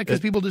is that because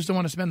people just don't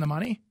want to spend the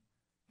money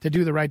to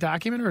do the right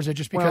document, or is it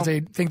just because they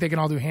think they can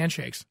all do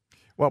handshakes?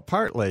 Well,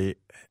 partly,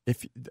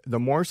 if the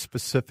more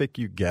specific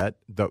you get,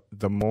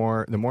 the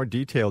more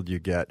detailed you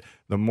get,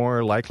 the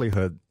more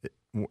likelihood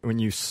when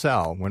you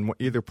sell, when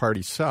either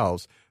party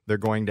sells, they're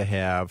going to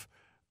have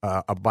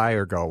a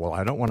buyer go, well,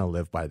 I don't want to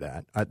live by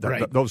that.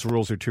 Those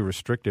rules are too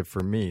restrictive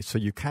for me. So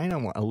you kind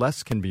of want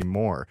less can be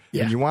more.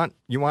 Yeah. And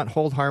you want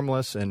hold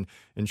harmless and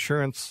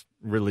insurance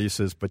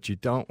releases, but you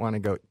don't want to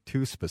go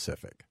too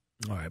specific.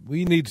 All right.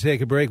 We need to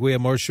take a break. We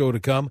have more show to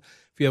come.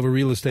 If you have a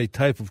real estate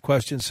type of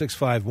question,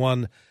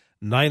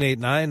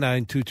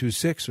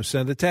 651-989-9226 or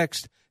send a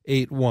text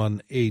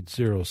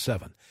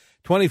 81807.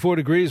 24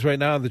 degrees right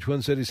now in the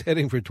Twin Cities,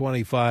 heading for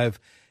 25.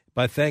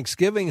 By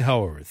Thanksgiving,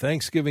 however,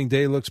 Thanksgiving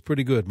Day looks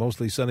pretty good.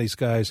 Mostly sunny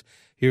skies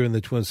here in the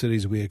Twin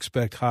Cities. We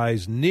expect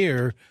highs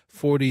near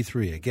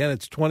 43. Again,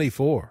 it's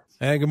 24.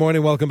 And good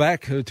morning. Welcome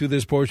back to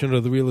this portion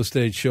of the Real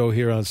Estate Show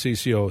here on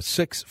CCO.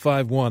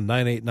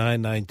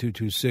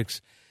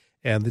 651-989-9226.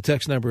 And the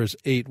text number is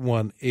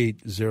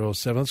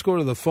 81807. Let's go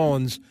to the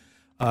phones.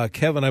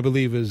 Kevin, I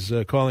believe, is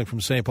calling from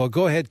St. Paul.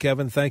 Go ahead,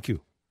 Kevin. Thank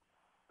you.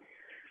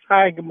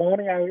 Hi, good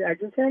morning. I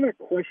just have a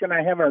question.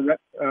 I have a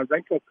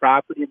rental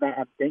property that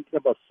I'm thinking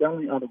about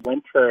selling on the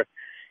winter,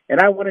 and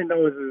I want to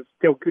know, is it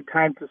still a good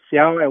time to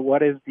sell, and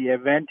what is the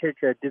advantage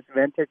or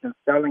disadvantage in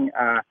selling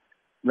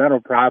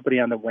rental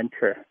property on the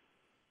winter?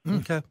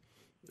 Okay.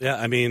 Yeah,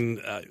 I mean,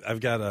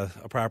 I've got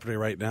a property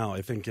right now.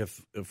 I think if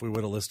we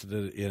would have listed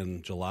it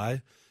in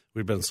July,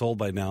 we've been sold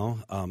by now.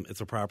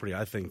 It's a property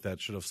I think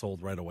that should have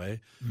sold right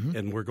away,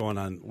 and we're going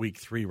on week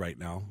 3 right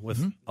now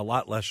with a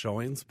lot less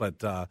showings,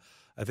 but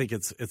I think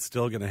it's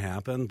still going to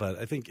happen. But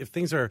I think if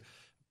things are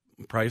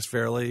priced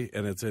fairly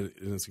and it's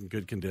in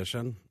good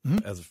condition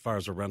as far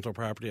as a rental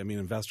property, I mean,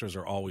 investors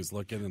are always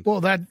looking. And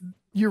well,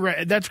 you're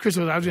right. That's Chris.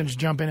 I was going to just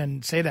jump in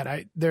and say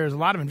that there's a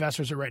lot of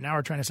investors that right now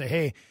are trying to say,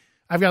 hey,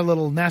 I've got a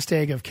little nest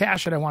egg of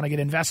cash that I want to get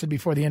invested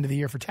before the end of the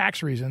year for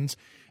tax reasons.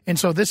 And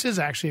so this is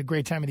actually a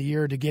great time of the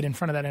year to get in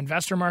front of that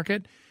investor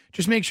market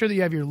just make sure that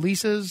you have your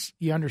leases,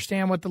 you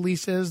understand what the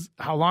lease is,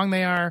 how long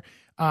they are.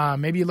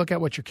 Maybe you look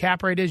at what your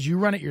cap rate is. You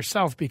run it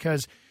yourself,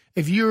 because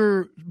if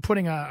you're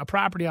putting a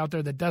property out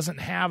there that doesn't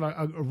have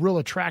a real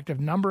attractive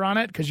number on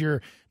it because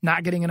you're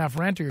not getting enough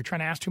rent or you're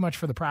trying to ask too much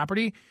for the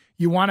property,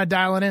 you want to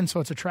dial it in so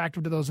it's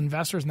attractive to those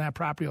investors, and that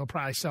property will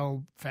probably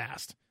sell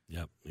fast.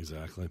 Yep,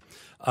 exactly.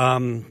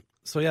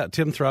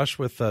 Tim Thrush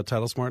with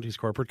Title Smart, he's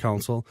corporate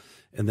counsel,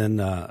 and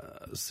then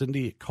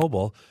Cindy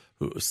Coble,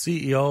 who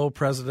CEO,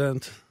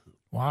 president,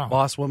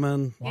 boss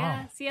woman,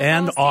 CFO,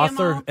 and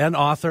CMO.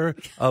 author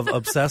of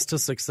Obsessed to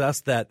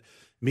Success, that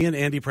me and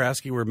Andy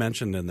Prasky were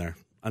mentioned in there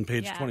on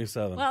page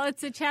 27. Well,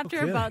 it's a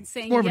chapter about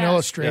saying more of an yes.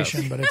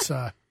 illustration, but it's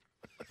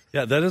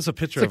yeah, that is a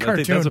picture. I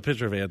think that's a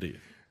picture of Andy.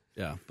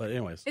 Yeah, but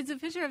anyways. It's a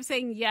picture of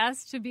saying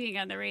yes to being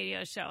on the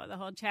radio show. The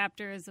whole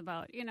chapter is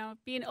about,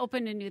 being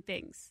open to new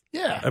things.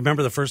 Yeah. I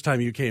remember the first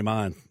time you came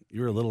on,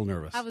 you were a little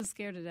nervous. I was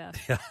scared to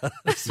death. Yeah,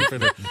 super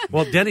nervous.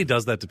 Well, Denny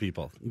does that to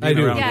people. I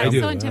do. Yeah, I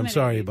do. so I'm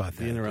sorry about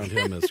that. Being around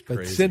him is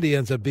crazy. But Cindy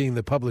ends up being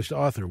the published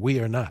author. We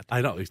are not. I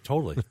know.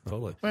 Totally.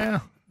 Well,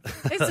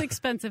 It's an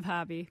expensive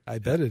hobby. I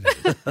bet it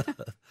is.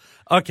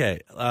 Okay,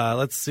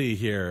 let's see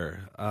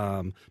here.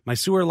 My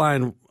sewer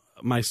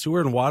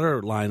and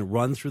water line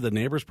run through the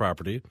neighbor's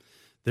property.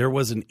 There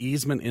was an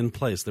easement in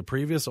place. The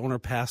previous owner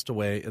passed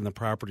away and the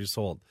property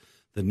sold.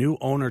 The new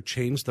owner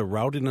changed the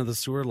routing of the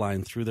sewer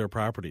line through their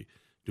property.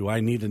 Do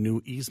I need a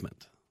new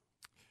easement?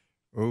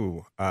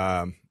 Ooh,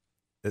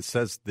 it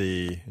says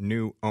the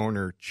new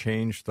owner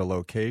changed the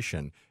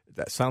location.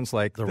 That sounds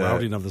like the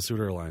routing of the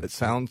sewer line. It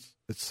sounds.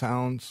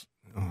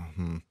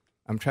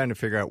 I'm trying to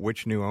figure out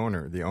which new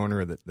owner. The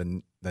owner of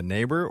the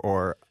neighbor,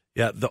 or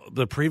yeah,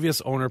 the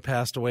previous owner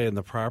passed away and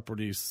the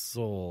property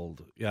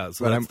sold. Yeah,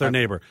 so that's their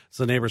neighbor. It's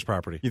the neighbor's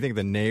property. You think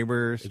the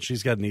neighbors? And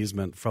she's got an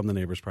easement from the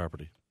neighbor's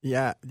property.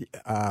 Yeah,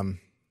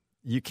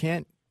 you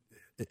can't.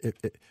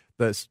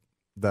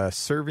 The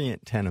servient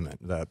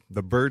tenement,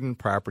 the burden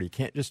property,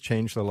 can't just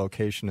change the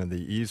location of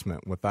the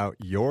easement without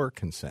your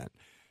consent.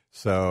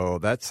 So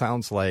that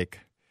sounds like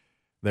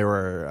they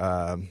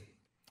were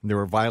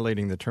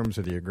violating the terms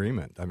of the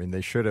agreement. I mean, they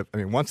should have. I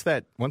mean, once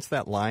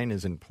that line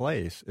is in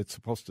place, it's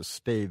supposed to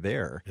stay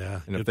there.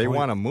 Yeah, and if they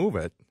want to move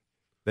it,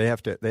 they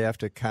have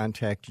to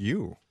contact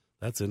you.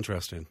 That's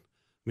interesting.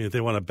 I mean, if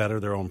they want to better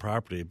their own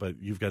property, but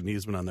you've got an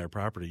easement on their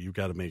property, you've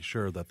got to make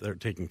sure that they're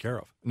taken care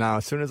of. Now,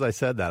 as soon as I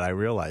said that, I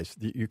realized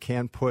you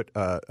can put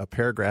a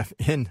paragraph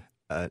in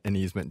an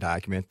easement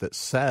document that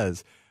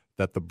says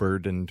that the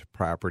burdened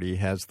property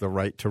has the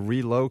right to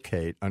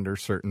relocate under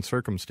certain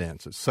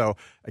circumstances. So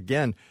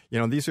again,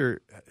 these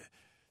are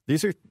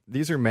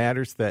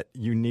matters that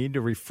you need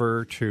to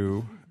refer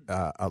to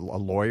a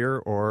lawyer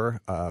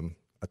or a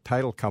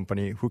title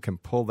company who can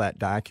pull that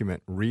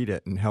document, read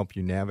it, and help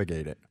you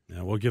navigate it.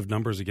 Yeah, we'll give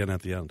numbers again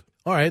at the end.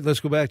 All right, let's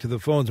go back to the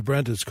phones.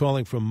 Brent is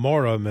calling from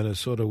Mora,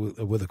 Minnesota,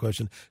 with a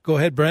question. Go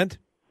ahead, Brent.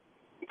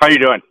 How you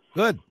doing?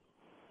 Good.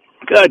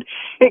 Good.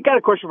 Hey, got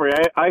a question for you.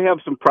 I have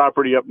some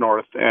property up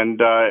north, and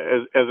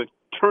as it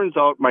turns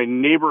out, my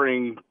neighbor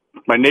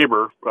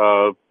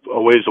a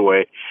ways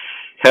away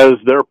has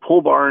their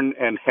pole barn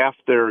and half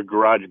their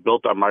garage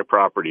built on my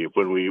property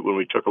when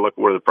we took a look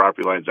at where the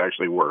property lines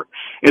actually were.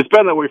 It's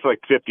been that way for like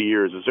 50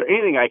 years. Is there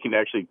anything I can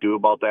actually do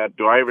about that?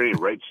 Do I have any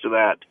rights to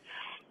that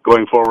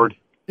going forward?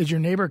 Is your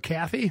neighbor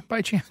Kathy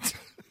by chance?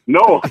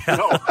 No.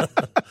 Thought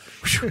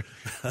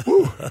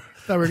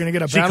we were going to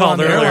get a She battle on called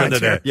the earlier airlines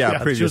today. here.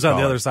 Yeah, she was on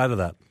the other side of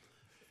that.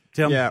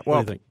 Tim, yeah, what do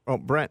you think? Well,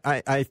 Brent,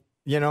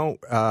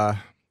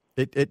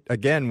 it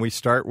again, we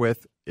start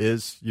with,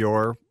 is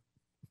your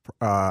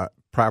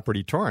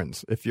property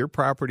Torrens? If your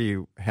property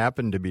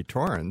happened to be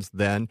Torrens,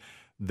 then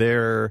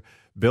they're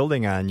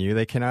building on you.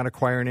 They cannot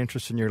acquire an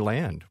interest in your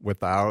land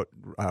without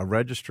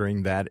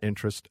registering that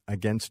interest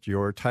against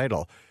your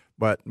title.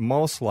 But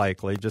most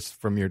likely, just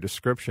from your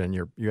description,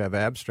 you have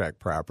abstract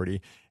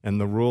property, and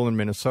the rule in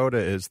Minnesota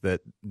is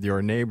that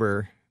your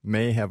neighbor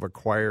may have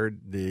acquired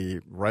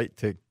the right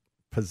to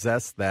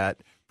possess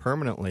that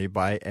permanently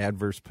by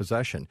adverse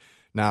possession.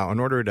 Now, in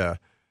order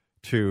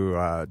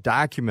to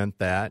document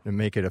that and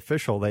make it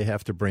official, they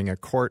have to bring a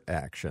court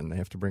action. They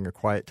have to bring a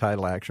quiet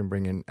title action,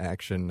 bring in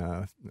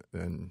action,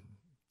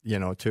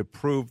 to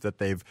prove that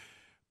they've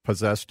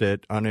possessed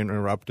it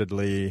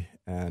uninterruptedly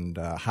and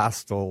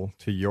hostile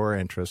to your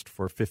interest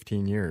for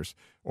 15 years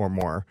or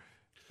more.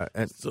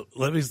 So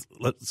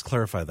let's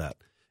clarify that.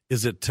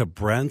 Is it to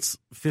Brent's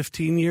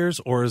 15 years,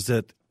 or is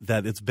it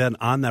that it's been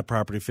on that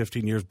property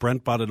 15 years?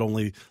 Brent bought it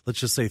only, let's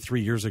just say,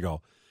 3 years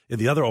ago. And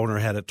the other owner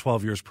had it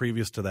 12 years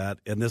previous to that,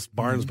 and this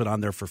barn's been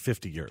on there for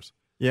 50 years.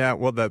 Yeah,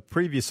 well, the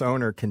previous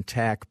owner can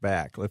tack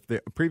back. If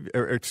the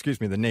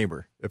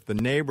neighbor. If the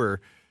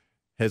neighbor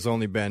has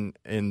only been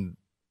in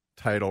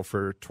title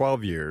for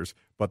 12 years,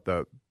 but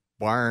the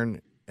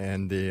barn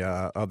and the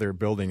other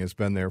building has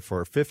been there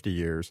for 50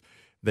 years,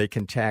 they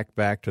can tack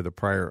back to the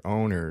prior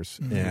owners.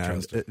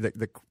 And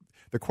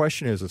the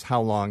question is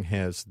how long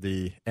has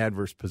the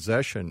adverse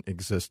possession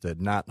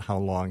existed, not how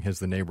long has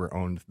the neighbor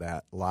owned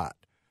that lot.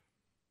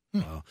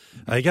 Wow.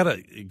 I got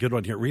a good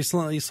one here.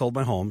 Recently sold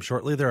my home.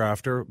 Shortly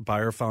thereafter,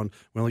 buyer found,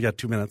 we only got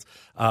 2 minutes,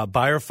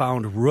 buyer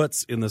found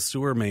roots in the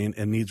sewer main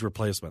and needs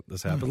replacement.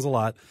 This happens a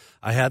lot.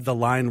 I had the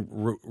line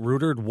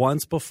routed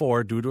once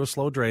before due to a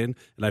slow drain,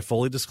 and I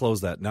fully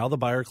disclosed that. Now the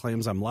buyer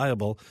claims I'm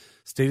liable,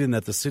 stating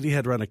that the city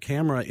had run a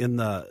camera in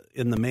the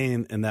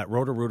main and that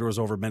rotor-rooter was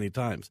over many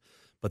times.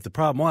 But the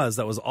problem was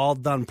that was all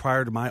done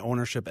prior to my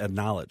ownership and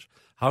knowledge.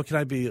 How can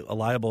I be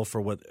liable for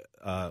what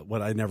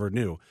I never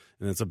knew?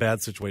 And it's a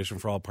bad situation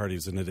for all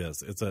parties, and it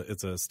is.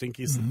 It's a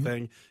stinky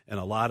thing, and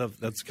a lot of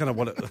that's kind of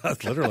what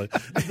it literally.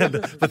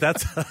 But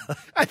that's.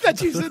 I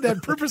thought you said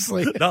that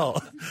purposely. No,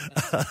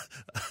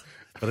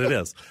 but it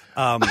is.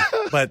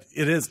 But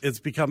it is.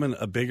 It's becoming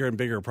a bigger and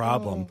bigger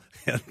problem,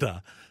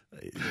 and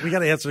we got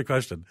to answer the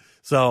question.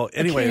 So,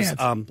 anyways,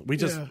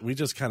 we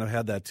just kind of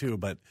had that too.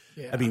 But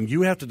I mean,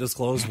 you have to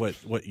disclose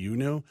what you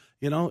knew.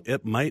 You know,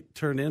 it might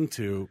turn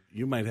into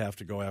you might have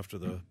to go after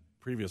the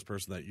previous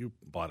person that you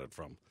bought it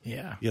from.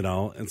 Yeah. You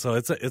know, and so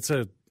it's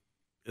a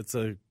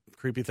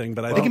creepy thing.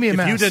 But I it think can be a if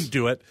mess. you didn't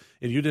do it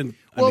and you didn't.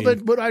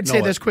 But I'd say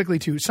this quickly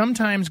too.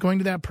 Sometimes going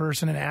to that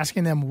person and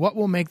asking them what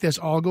will make this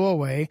all go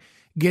away.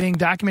 Getting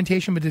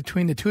documentation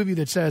between the two of you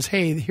that says,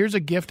 hey, here's a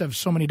gift of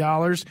so many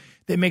dollars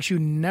that makes you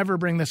never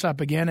bring this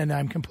up again, and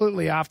I'm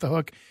completely off the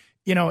hook,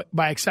 you know,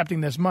 by accepting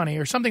this money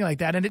or something like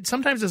that. And it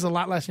sometimes is a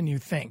lot less than you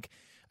think.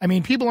 I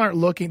mean, people aren't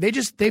looking. They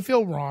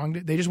feel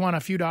wronged. They just want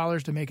a few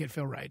dollars to make it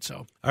feel right.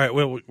 So, all right,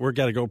 well, we're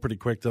got to go pretty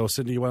quick, though.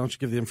 Cindy, why don't you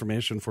give the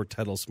information for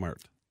Title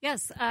Smart?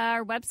 Yes,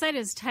 our website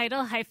is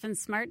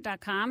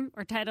title-smart.com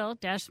or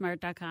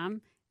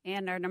title-smart.com,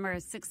 and our number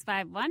is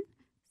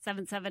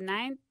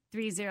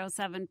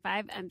 651-779-3075.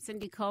 I'm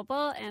Cindy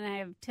Coble, and I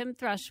have Tim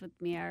Thrush with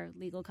me, our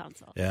legal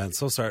counsel. Yeah, and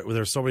so sorry.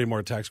 There's so many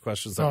more text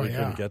questions that we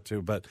couldn't get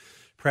to, but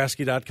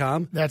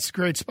Prasky.com. That's a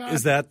great spot.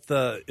 Is that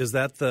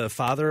the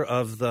father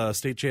of the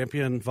state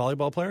champion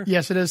volleyball player?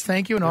 Yes, it is.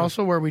 Thank you. And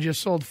also where we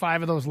just sold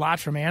 5 of those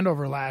lots from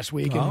Andover last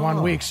week in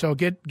 1 week. So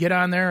get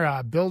on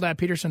there, build at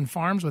Peterson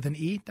Farms with an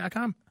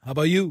E.com. How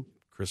about you?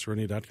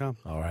 ChrisRooney.com.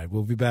 All right,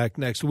 we'll be back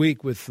next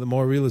week with the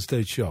More Real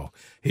Estate Show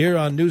here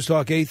on News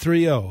Talk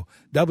 830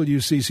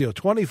 WCCO.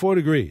 24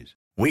 degrees.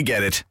 We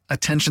get it.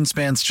 Attention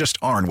spans just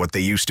aren't what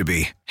they used to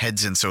be.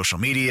 Heads in social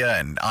media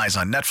and eyes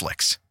on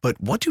Netflix. But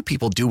what do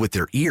people do with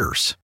their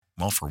ears?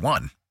 Well, for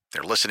one,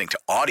 they're listening to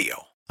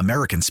audio.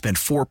 Americans spend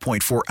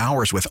 4.4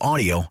 hours with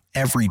audio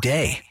every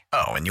day.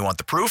 Oh, and you want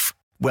the proof?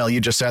 Well, you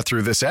just sat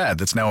through this ad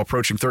that's now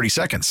approaching 30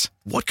 seconds.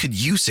 What could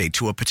you say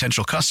to a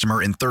potential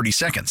customer in 30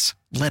 seconds?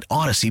 Let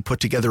Odyssey put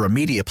together a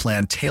media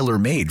plan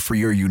tailor-made for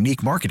your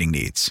unique marketing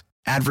needs.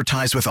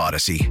 Advertise with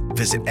Odyssey.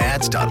 Visit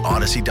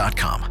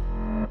ads.odyssey.com.